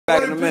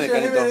Back in a minute.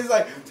 He's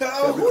like,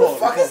 who the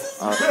fuck is this?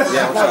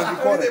 Yeah,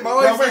 record it. My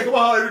wife's like, come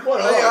on,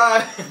 record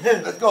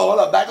it. Let's go. Hold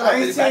up. Back it up.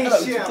 Back it up.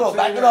 Too close.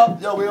 Back it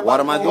up. Yo, what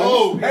am I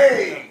doing?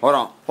 Hey. Hold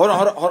on.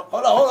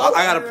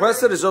 I gotta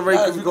press it. It's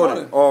already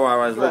recording. Oh,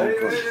 right. It's ready.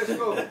 Let's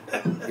go.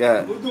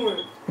 Yeah. We're doing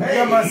it.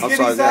 Hey, I got my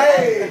skinny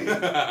side.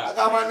 I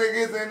got my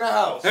niggas in the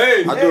house.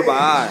 Hey. I do it by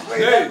eye.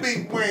 Play that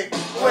big wink.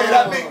 Play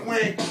that big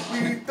wink. We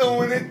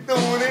doing it,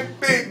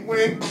 big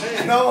wink.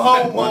 No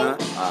homo.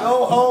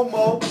 No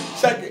homo.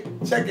 Check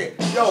it.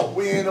 Yo,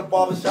 we in the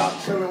barbershop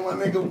chillin'. My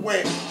nigga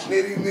went.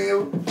 Nitty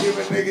nil,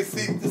 giving nigga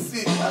seat to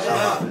seat.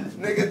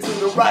 Nigga to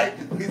the right.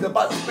 He's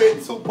about to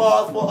spit 2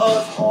 bars for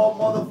us all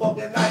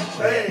motherfucking night.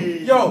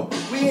 Hey. Yo,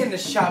 we in the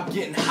shop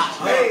getting hot.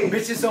 Hey.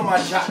 Bitches on my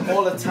jock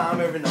all the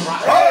time, every the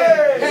rock.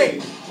 Hey.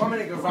 My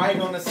nigga right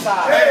on the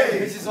side. Hey.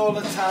 Bitches all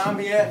the time,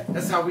 yeah.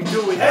 That's how we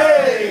do it.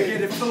 Hey.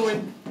 Get it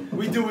fluid.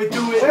 We do it.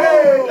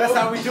 Hey. That's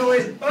how we do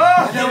it.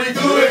 And then we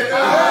do it.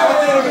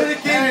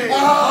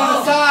 On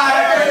the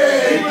side.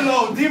 Hey.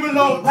 Demon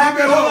low. Pop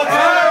it all the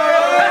time.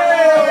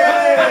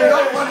 Yo,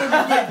 my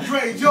nigga Big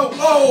Dre. Yo,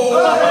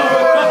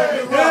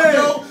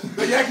 yo.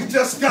 The Yankee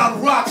just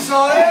got rock,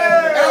 son.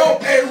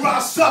 L.A.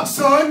 rock sucks,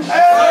 son. Do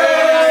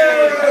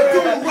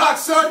rock,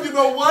 son. You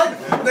know what?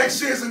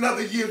 Next year's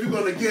another year. We're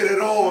gonna get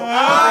it on. Yo,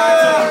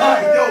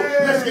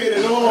 let's get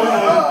it on.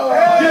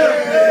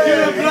 Get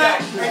it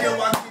black. Hey, yo,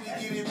 I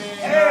get it,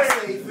 man. I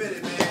stay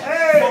fitted,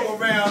 man. Fuck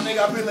around, nigga.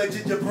 I feel like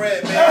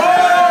gingerbread, man.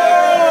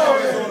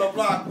 Always on the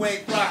block,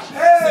 wake rock.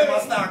 Say my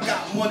stock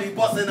got money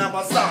busting out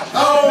my sock.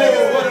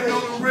 Niggas wanna know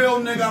the real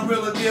nigga, I'm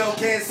real deal.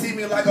 Can't see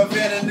me like a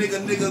veteran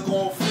nigga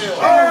gon' feel.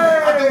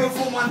 I do it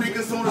for my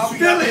niggas on the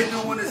street. I've been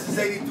doing this since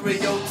 83,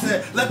 yo,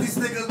 10. Let these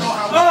niggas know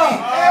how we eat.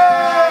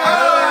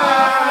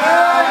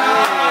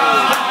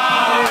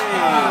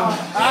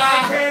 I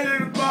came to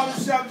the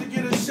barbershop to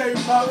get a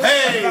shape up.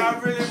 Hey. I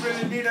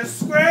really need a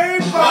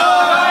scrape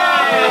up.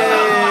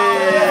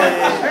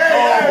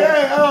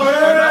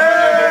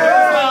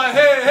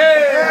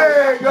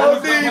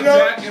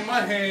 Jack in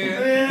my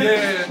hand,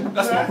 yeah,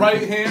 that's my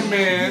right hand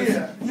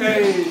man.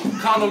 Hey,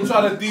 Cono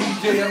tried to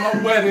DJ at my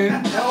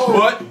wedding,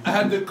 but I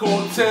had to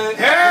call Ted.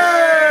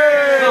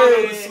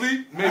 Cono to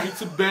sleep, maybe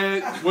to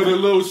bed with the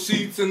little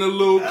sheets and the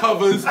little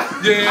covers.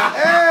 Yeah,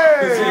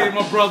 cause he ain't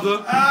my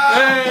brother.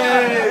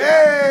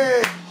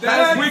 Hey,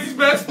 that's Winky's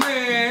best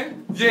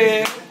man.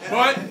 Yeah,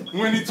 but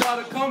when he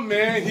tried to come,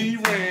 man, he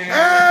ran.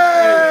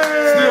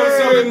 Still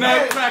selling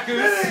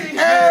nutcrackers.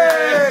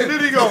 Hey, there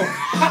he go.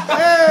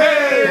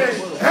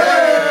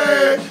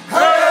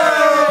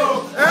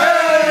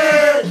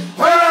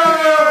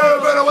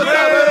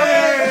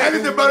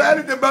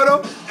 Anything,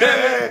 brother.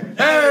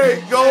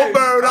 Hey, go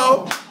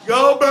Birdo.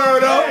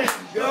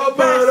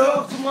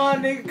 To my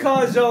nigga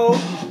Kajo,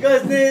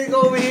 cause niggas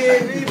over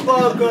here, we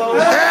bucko.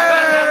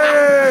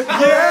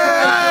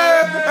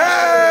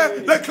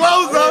 The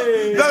closer.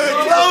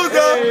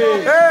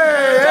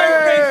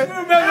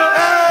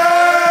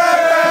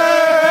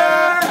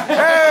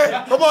 Hey,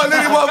 come on,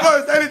 Liddy, one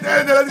verse.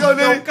 Anything, let's go,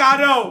 Liddy.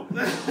 Kajo,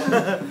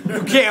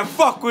 you can't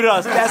fuck with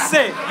us, that's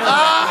it.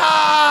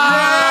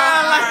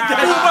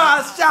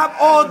 Shop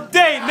all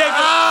day,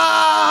 nigga.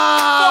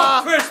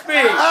 Fuck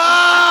crispy.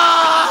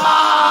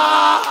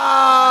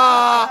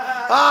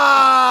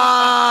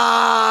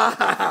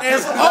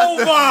 It's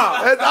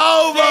over. It's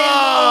over.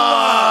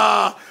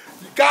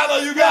 Carlo,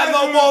 you got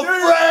no more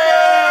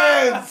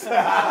friends.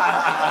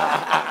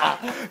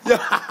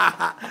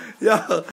 Yo.